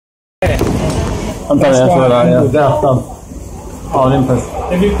I'm done. That's all right. Yeah, done. Oh, I'm impressed.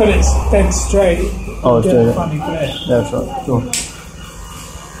 If you put it dead straight, oh, it's doing it. Funny glare. Yeah, that's right. Sure.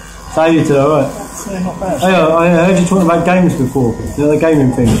 So how are you today? All right. Yeah, not bad. Hey, I heard you talking about games before. You know, the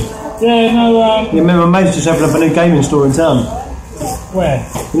gaming thing. Yeah, no. You remember my mate's just opened up a new gaming store in town. Where?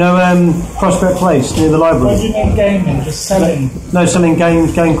 You know, Prospect Place near the library. What do you mean gaming? Just selling? No, selling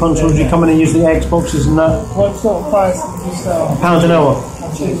games, game consoles. You come in and use the Xboxes and that. What sort of price do you sell? £1 an hour.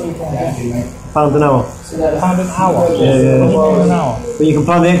 £1 an hour. £1 an hour? Yeah. What do you mean an hour? But you can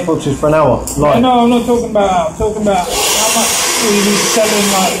play the Xboxes for an hour. Like. No, I'm not talking about. I'm talking about how much will you be selling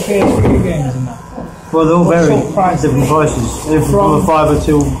like PS3 games and that? Well, they all vary. Sort of price? Different prices. Anything from a £5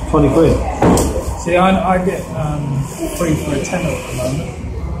 till 20 quid. See, I get free for a tenner at the moment.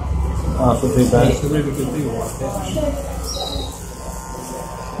 Oh, that's not too bad. It's a really good deal right there.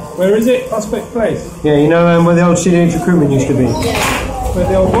 Where is it? Prospect Place? Yeah, you know where the old CDH recruitment used to be? Where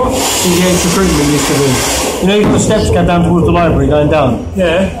the old what? CDH recruitment used to be. You know, you've got the steps go down towards the library, going down.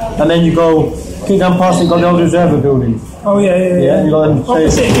 Yeah. And then you go, keep down past it, got the old reserve building. Oh, yeah. And you got them.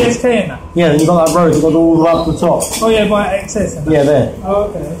 Opposite GSK in that? Yeah, then you got that road, you got all the way up to the top. Oh, yeah, by XS and that? Yeah, there. Oh,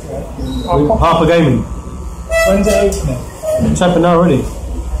 okay. Harper Gaming. When's it opening? It's open now already.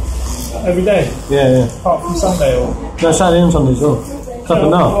 Every day? Yeah. Apart from Sunday or? No, Saturday and Sunday as well. It's open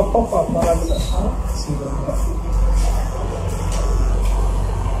now. I'll pop up and I'll have a look. See what I've got.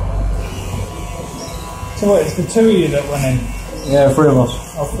 So what, it's the two of you that went in? Yeah, 3 of us.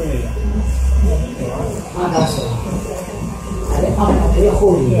 Oh, 3 of you.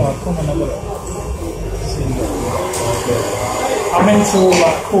 Yeah, I'll come and have a look. See what I'm into all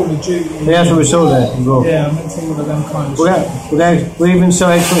like Call of Duty. Yeah, that's what we saw there as well. Yeah, I'm into all of them kind of We even sell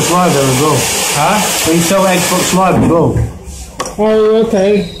Xbox Live there as well. Huh? We sell Xbox Live as well. Oh,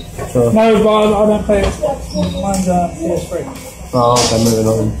 okay. So. No, but I don't play Xbox. Mine's PS3. Oh, okay, moving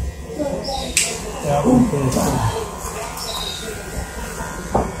on. Yeah, I'm on PS3.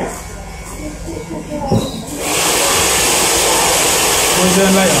 What are you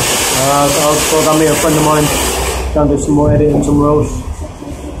doing later? I'll meet a friend of mine. Go and do some more editing somewhere else.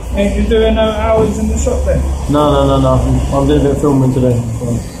 Ain't you doing no hours in the shop then? No. I'm doing a bit of filming today. So.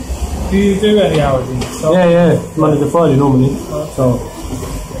 Do you do any hours in the shop? Yeah. Monday to Friday normally. Okay. So.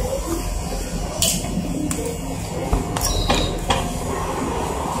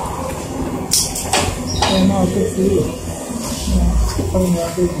 Yeah, no, good for you. Yeah, having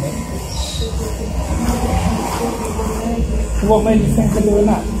that business. So what made you think of doing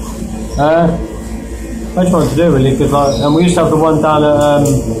that? I just wanted to do really because and we used to have the one down at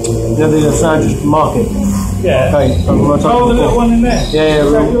the Sandridge Market. Yeah. Okay. Oh, the little one in there? Yeah.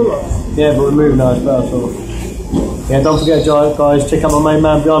 Yeah, but we moved now as well. So. Yeah, don't forget, guys, check out my main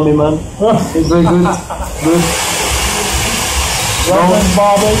man behind me, man. He's very good. Good. Roman's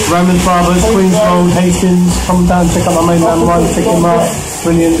Barbers, Queen's Road, Hastings. Come down, check out my main man, right? Check him out.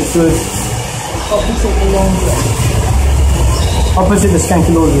 Brilliant, it's good. Opposite the laundry. Opposite the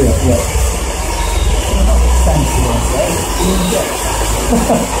Skanky Laundry, yeah.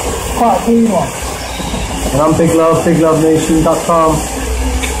 Quite a clean one. And I'm Big Love, BigLoveNation.com.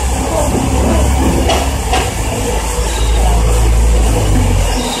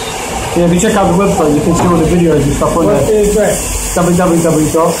 Yeah, if you check out the website, you can see all the videos and stuff on there. What's the address?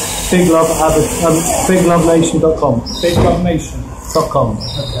 www.biglovenation.com. BigLoveNation.com.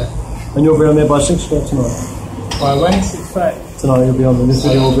 Okay. And you'll be on there by 6 o'clock tonight. By when? 6:30? Tonight you'll be on there. This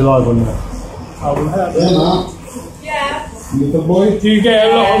video will be live on there. I will have it. Yeah. Little boy? Do you get a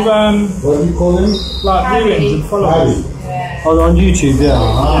lot of what do you call him? like viewings and followers? Yeah. Oh, on YouTube, yeah.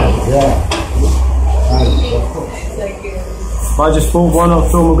 Yeah. I just thought, why not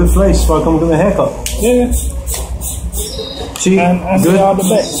film a good place so I come get a haircut? Yeah. See, And good. they are the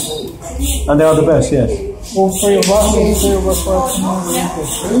best. And they are the best, yes. All three of us work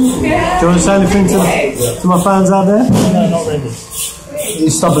tomorrow. Do you want to say anything to my fans out there? No, not really.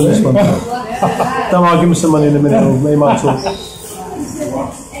 He's stubborn, this one. Don't worry, give me some money in a minute, or he might talk.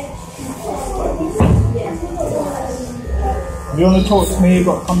 If you want to talk to me, you've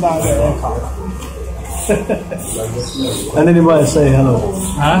got to come down and get a haircut. And then he might say hello.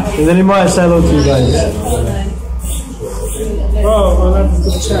 Huh? And then he might say hello to you guys. Well, we'll have a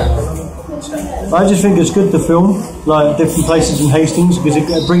good chat. I just think it's good to film, like different places in Hastings, because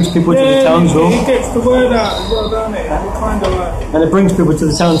it brings people to the town as well. It gets the word out as well, doesn't it? It kind of like... And it brings people to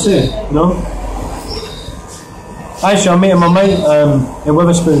the town too, you know? Actually, I'm meeting my mate in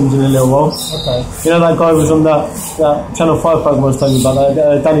Wetherspoons in a little while. Okay. You know that guy who was on that Channel 5 program I was telling you about,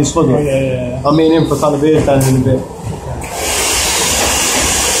 Danny Slugger? Oh, yeah. I'm meeting him for a couple of beers down in a bit.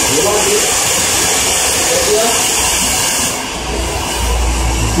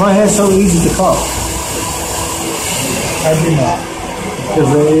 My hair's so easy to cut. How do you know? Because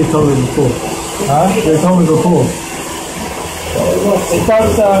they told me before. Huh? They told me before. It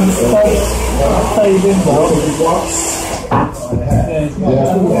does fade in well.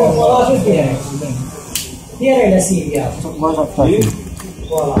 Where's that packing?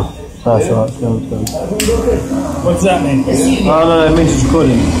 That's right, go. What does that mean? Oh no, it means it's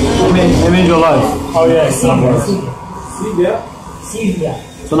recording. It means you're live. Oh yeah, it's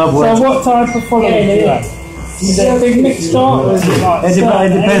So another So word. what type of following do you have? Is it a big mixture or is it like... It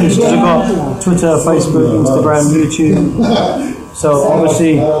depends, because I've got Twitter, Facebook, Instagram, YouTube. So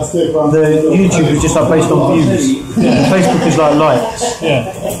obviously the YouTube is just like based on views. Yeah. Facebook is like likes.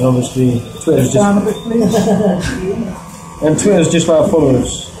 Yeah. And obviously Twitter's just... Down a bit, please. And Twitter's just like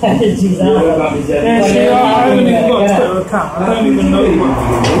followers. Yeah, see, I haven't even got a Twitter account. I don't even know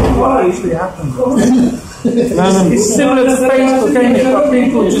what actually happens. It's similar to Facebook, ain't it? But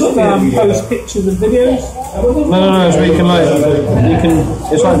people just post pictures and videos. No. So you can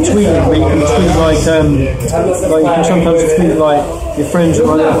it's like tweeting, but you can tweet like you can sometimes tweet like your friends that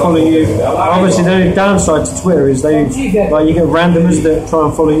might follow you. Obviously, the only downside to Twitter is you get randomers that try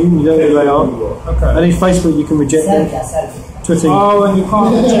and follow you, and you don't know who they are. Okay. And in Facebook, you can reject them. Twitter. Oh, and you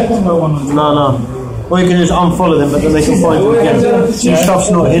can't reject no one. No. Or you can just unfollow them, but then they can find you again. So stuff's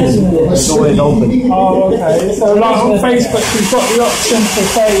not hidden, it's always open. Oh, okay. So like on Facebook, you've got the option to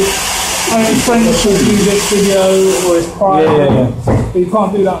say only friends should view this video or it's private. Yeah. But you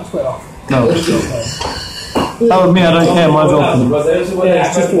can't do that on Twitter. No. That with me, I don't care, mine's open. Yeah,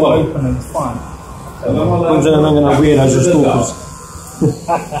 it's just all open and it's fine. I'm going to weirdos and stalkers.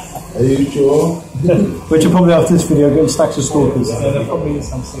 Are you sure? Which will probably after this video get stacks of stalkers. Yeah, there probably is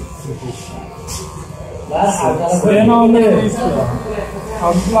some sick people. Yeah, no, I'm really used to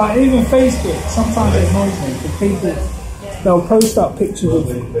it. Like, even Facebook, sometimes it annoys me because people, they'll post up pictures of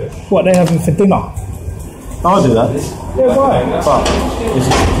what they're having for dinner. I'll do that. Yeah, why? But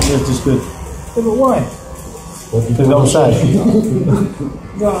it's just good. Yeah, but why? Because I'm sad.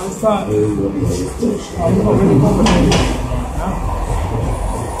 No, it's like, I'm not really bothered with it.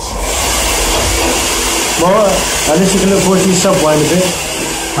 Well, at least you can look forward to your Subway in a bit.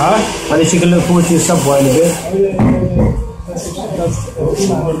 Huh? At least you can look forward to your Subway in a bit.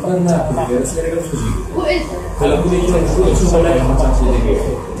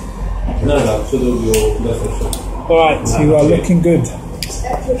 Alright, you are looking good. That's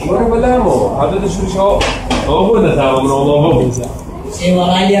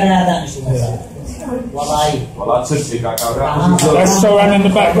Soran in the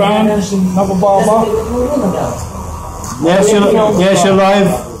background, another barber. Yes, you're live.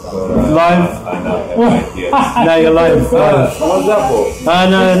 Now you're live. What's that for? No.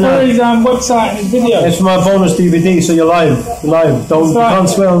 For his website and his video. It's my bonus DVD, so you're live. Don't you can't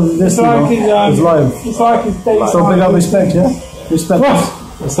swear on this one. It's live. It's like his day. So big up respect, yeah? Respect.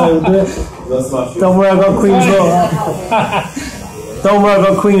 So do it. Don't worry, I got Queen's Road. Don't worry, I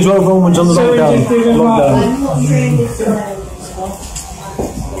got Queen's Road Romans on the lockdown.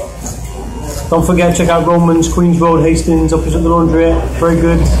 Don't forget, check out Romans, Queen's Road, Hastings, opposite the laundrette. Very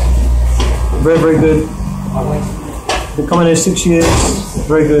good. Very, very good. Been coming here 6 years.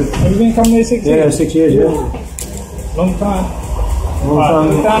 Very good. Have you been coming here 6 years? Yeah, 6 years, yeah. Long time. Long time.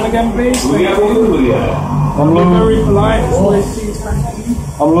 Look down again, please. I'm loyal. Very polite.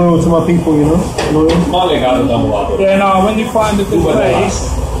 I'm loyal to my people, you know. Loyal. Yeah, no, when you find a good place,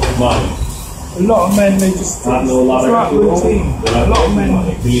 a lot of men, they just stick, it's like routine. A lot of men,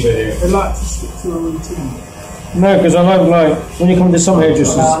 they like to stick to a routine. No, because I like when you come to some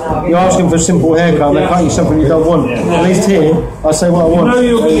hairdressers, you're asking for a simple haircut and they cut you something you don't want. At least here, I say what I want. You know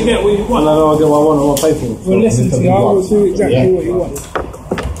you're going to get what you want. And I know I get what I want and I'll pay for it. Well, listen to you, I will do exactly what you want.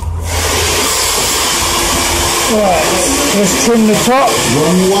 Right, let's trim the top.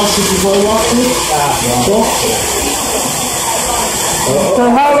 When you wash it before you wash it? So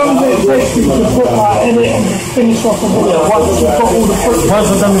how long does it take you to put edit and finish off a video? Once you've got all the footage? Once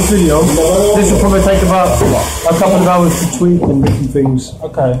I've done this video, this will probably take about a couple of hours to tweak and different things.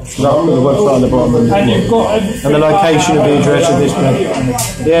 Okay. So I'll put the website on the bottom And you've got everything. and the location of the address of this place.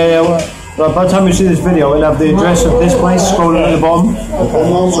 Yeah. Well, by the time you see this video, it'll have the address of this place scrolling at the bottom.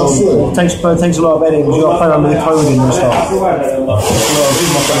 So it takes a lot of editing because you've got to play under the coding and stuff.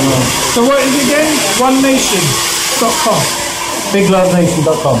 So what is it again? OneNation.com.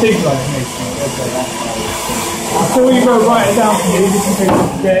 BigLoveNation.com. Big Love Nation. Okay. Before you go, write it down for me, just in case you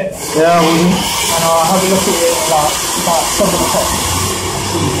forget. Yeah, I will. And I'll have a look at it like 7 o'clock.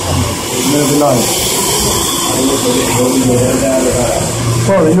 You'll be live.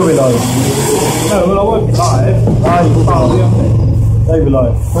 Sorry, you'll be live. No, well I won't be live. I'll be on there. They'll be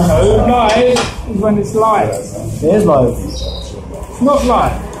live. No, live is when it's live. It is live. It's not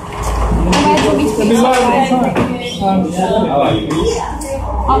live. It'll be live all the time.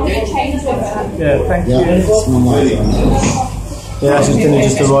 I'm going to change it. Yeah, thank you. Yeah, that's his dinner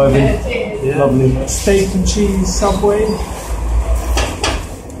just arriving. Yeah. Lovely. Steak and cheese Subway.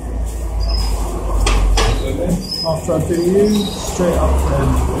 After I do you, straight up then.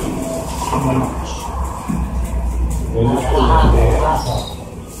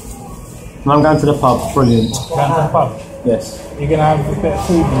 I'm going to the pub. Brilliant. Going to the pub. Yes. You're going to have a bit of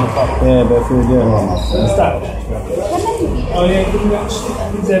food in the pub. Yeah, a bit of food, yeah. What's that? Oh yeah,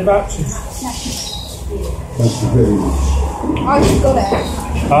 these are vouchers. Thank you very much. I just got it.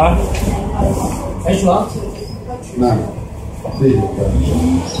 Huh? No.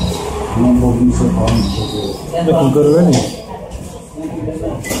 Looking good already.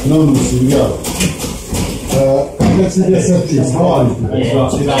 No, yeah. Let's see this at least. How are you?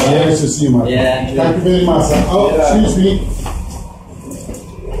 Yeah, nice to see you, man. Thank you very much, sir. Oh, excuse me.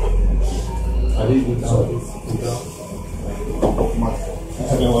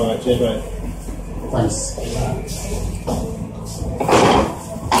 Thanks.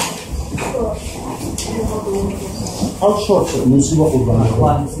 How short? Let me see what we're going to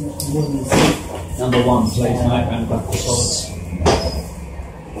do. Number 1, please, mate, and back to solids.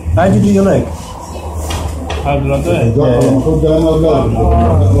 How did you do your leg? How did I do it? I'm not going to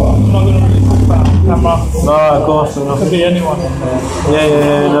really talk about camera. No, of course not. Could be anyone in there.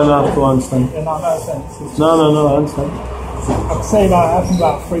 Yeah, no, I understand. Yeah, no offense. No, I understand. I'd say that happened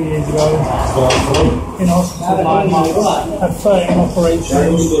about 3 years ago. In hospital, 9 months. Had 13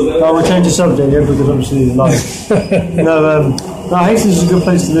 operations. No, we'll change the subject, yeah, because obviously life. No, Hastings is a good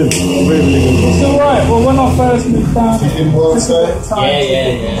place to live. Really, really good. It's alright. Well, when I first moved down, it took a bit of time.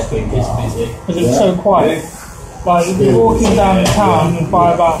 It's been busy. Because it's so quiet. Like, if you're walking down the town and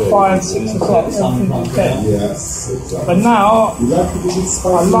by about 5, 6 o'clock, everything's okay. Yes, exactly. But now, You like to do this I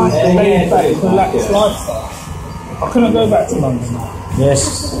like the laid back, relaxed lifestyle. I couldn't go back to London now.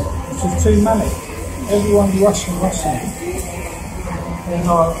 Yes. It's just too manic. Everyone's rushing. You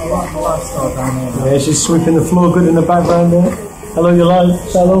know, I like the lifestyle down there. Yeah, she's sweeping the floor good in the background there. Hello, you're live.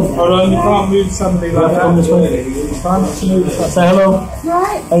 Say hello. Hold on, you can't move suddenly like Come this that. way. Try not to move suddenly. Say hello.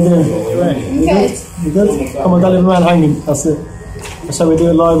 Right. How you doing? Good. You good? Come on, don't leave a man hanging. That's it. That's how we do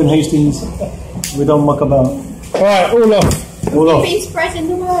it live in Hastings. We don't muck about. Alright, all off. All off. Been spreading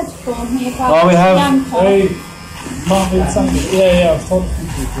the word for me about Oh, we have. Bianca. Hey, can't move something. Yeah, I've told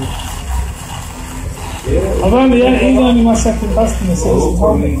people. He's only my second customer since he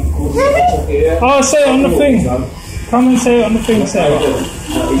told me. Oh, say it on the thing. Come and say it on the thing, Sarah.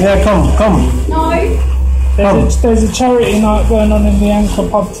 Yeah, come. No. There's a charity night going on in the Anchor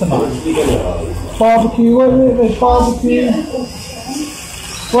pub tonight. Barbecue, what is it? There's barbecue.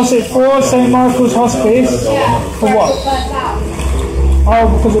 What's it for? St. Michael's Hospice? Yeah. For what? Burnt out. Oh,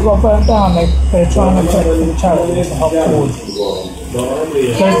 because it got burnt down. They're trying to collect for the charity to help towards.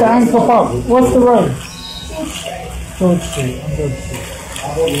 There's the Anchor pub. What's the road? George Street. On George Street.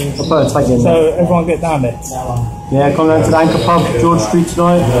 I'll put a tag in. So everyone get down there. Yeah, come down to the Anchor Pub, George Street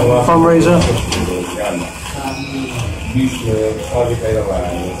tonight. Fundraiser. Where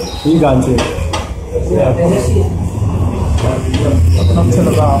are you going to? Yeah. Not till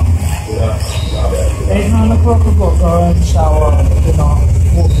about 8, 9 o'clock. I've got to go home, shower, dinner,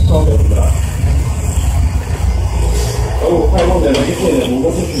 walk the dog.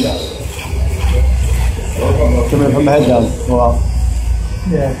 Can we put my head down? Well,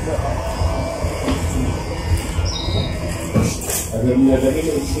 Yeah.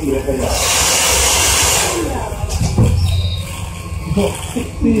 Got thick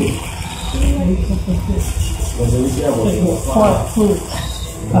beard. Quite full.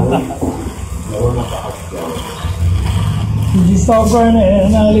 Did you start growing it at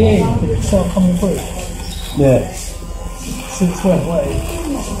an early age? Did it start coming through? yeah. Since when? What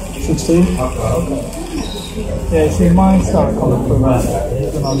age? 16? Yeah, see, mine started coming through when I was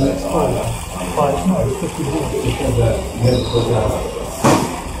at school. But it's not, it's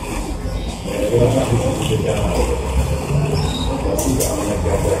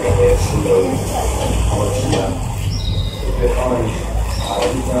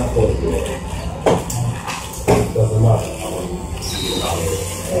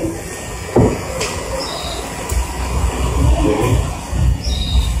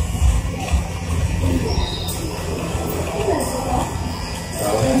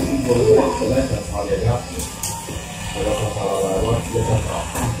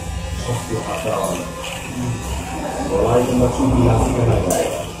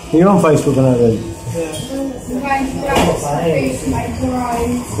 'You're on Facebook and that then? Yeah. going to grab some food to make your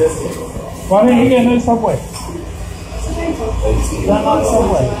own. Why don't you get no Subway? Is that like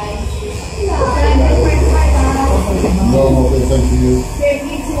Subway? No, thank you.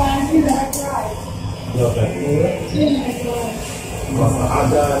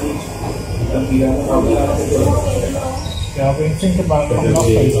 Yeah, I've been thinking about coming up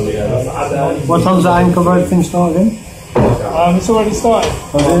with. What time's the Anchor Road thing start again? It's already started.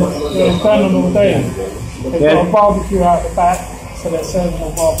 Oh, is Yeah, it's going on all day. They've Yeah. got a barbecue out the back, so they're serving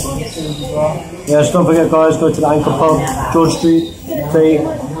all barbecue food as well. it? Yeah, so don't forget, guys, go to the Anchor Pub, George Street, they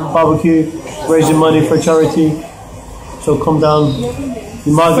barbecue, raising money for charity. So come down.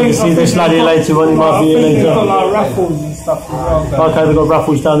 You might get to see this lad here later on, he might be here I think they've got later. like raffles and stuff as well. There. Okay, we've got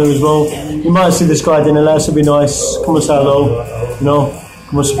raffles down there as well. You might see this guy dinner, it'll be nice. Come and say hello, you know.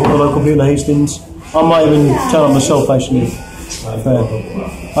 Come and support the local people of Hastings. I might even turn up myself actually. Fair.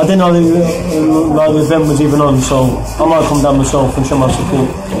 I didn't know the event was even on, so I might come down myself and show my support.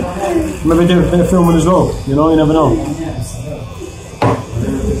 Maybe do a bit of filming as well, you know, you never know.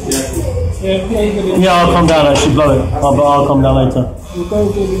 Yeah, I'll come down actually, blow it. I'll come down later. We'll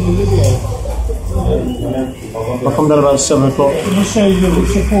go do it in the video. I'll come down about 7 o'clock. It just shows you the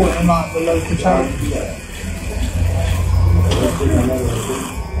support and like the local charity.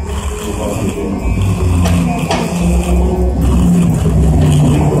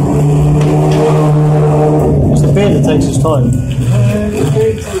 It's the beard that takes its time. The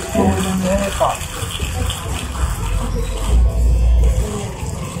beard takes longer than the haircut.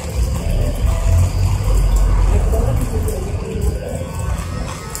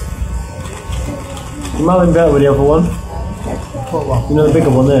 You might have been better with the other one. What one? You know the bigger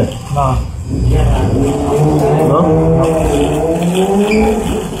one there? Nah. No?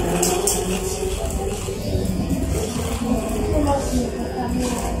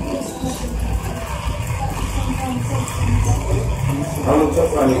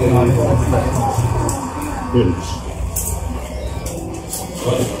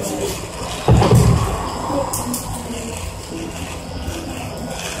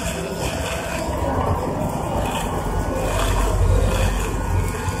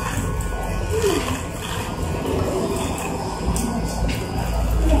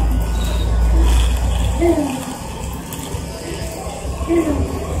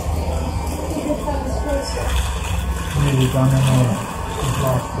 Nearly done anyway.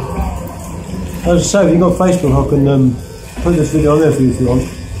 As I say, if you've got Facebook, I can put this video on there for you if you want.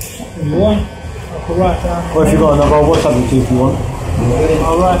 If you want, I can write down. Or if you've got another, I'll WhatsApp it to you if you want.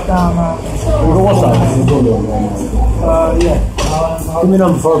 I'll write down. You've got WhatsApp? Yeah. Give me a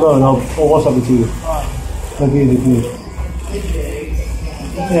number before I go and I'll WhatsApp it to you. Thank you, thank you.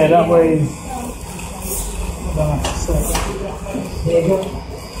 Yeah, that way. I don't have to say. There you go.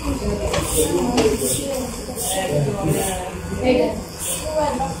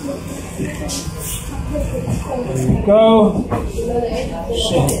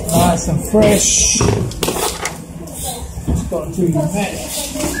 Shit, nice and fresh. Just got to do your neck.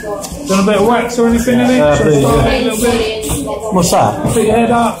 Done a bit of wax or anything in it? Please, Just yeah. a little bit. What's that? Put your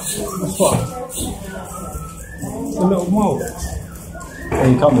head up. That's what? It's a little mole. Oh,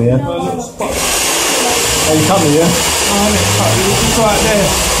 you cut me, yeah? A little spot. Oh, you cut me, yeah? Oh, it's cut. It's right there.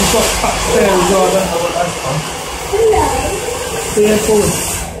 You've got cuts there as well. I don't know what that's from. See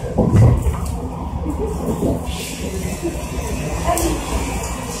forward.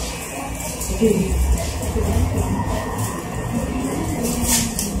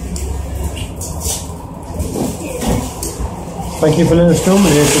 Thank you for letting us film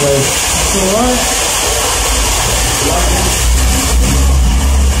in here today. It's alright.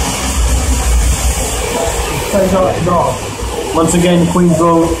 Plays out the dog. Once again, Queen's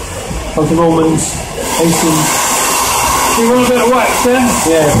Road, Dr. Romans, Hastings. You want a bit of wax then?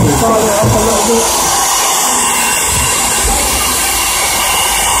 Yeah, please. Fire it up a little bit.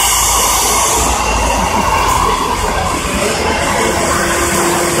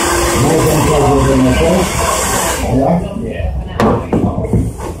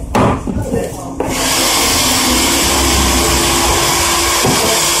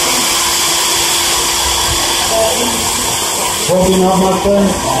 Holding up my friend.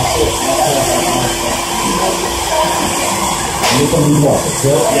 Look at me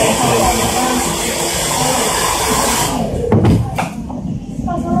walk,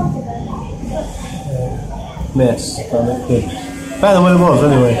 Yes, that looked good. Better than what it was,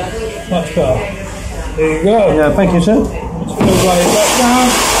 anyway. Much better. There you go. Yeah, thank you, sir. Just move like that down.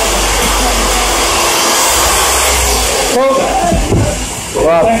 Well,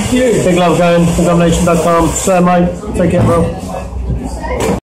 Right. thank you. Big love going, BigLoveNation.com. Sir, mate, take care, bro.